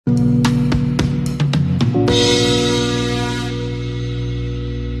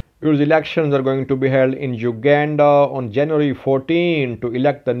These elections are going to be held in Uganda on January 14 to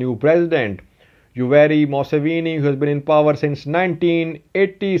elect the new president. Yoweri Museveni, who has been in power since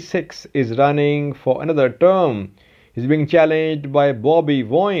 1986, is running for another term. He's being challenged by Bobby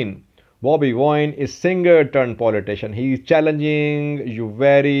Wine. Bobby Wine is singer turned politician. He is challenging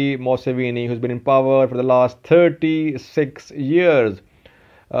Yoweri Museveni, who's been in power for the last 36 years.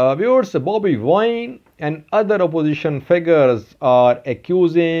 Viewers, Bobby Wine and other opposition figures are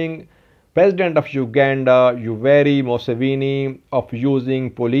accusing President of Uganda, Yoweri Museveni, of using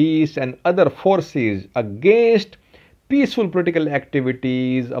police and other forces against peaceful political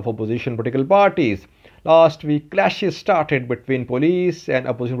activities of opposition political parties. Last week, clashes started between police and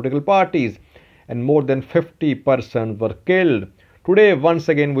opposition political parties, and more than 50 persons were killed. Today, once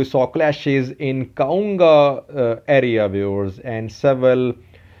again, we saw clashes in Kaunga area, viewers, and several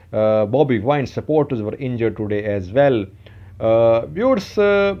Bobby Wine supporters were injured today as well. Viewers,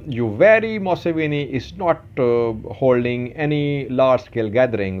 Yoweri Museveni is not holding any large-scale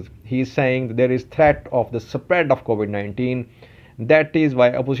gatherings. He is saying that there is threat of the spread of COVID-19. That is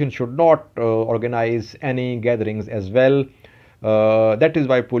why opposition should not organize any gatherings as well. That is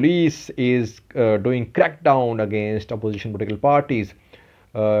why police is doing crackdown against opposition political parties.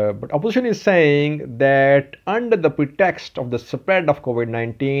 But opposition is saying that under the pretext of the spread of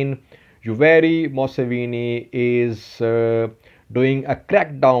COVID-19, Yoweri Museveni is doing a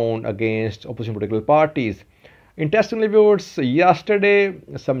crackdown against opposition political parties. Interestingly, viewers, yesterday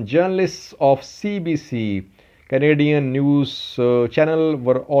some journalists of CBC, Canadian news channel,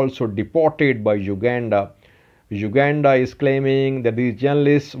 were also deported by Uganda. Uganda is claiming that these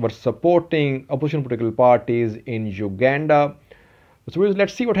journalists were supporting opposition political parties in Uganda. So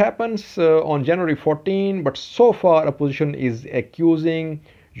let's see what happens on January 14. But so far, opposition is accusing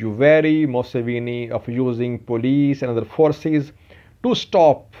Yoweri Museveni of using police and other forces to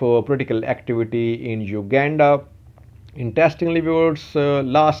stop political activity in Uganda. Interestingly, viewers,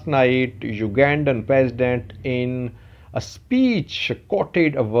 last night, Ugandan President in a speech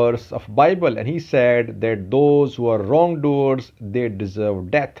quoted a verse of Bible, and he said that those who are wrongdoers, they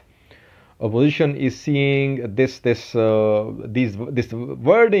deserve death. Opposition is seeing this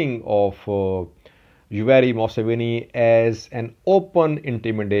wording of Yoweri Museveni as an open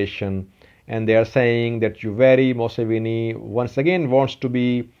intimidation, and they are saying that Yoweri Museveni once again wants to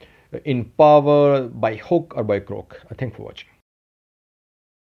be in power by hook or by crook. Thanks for watching.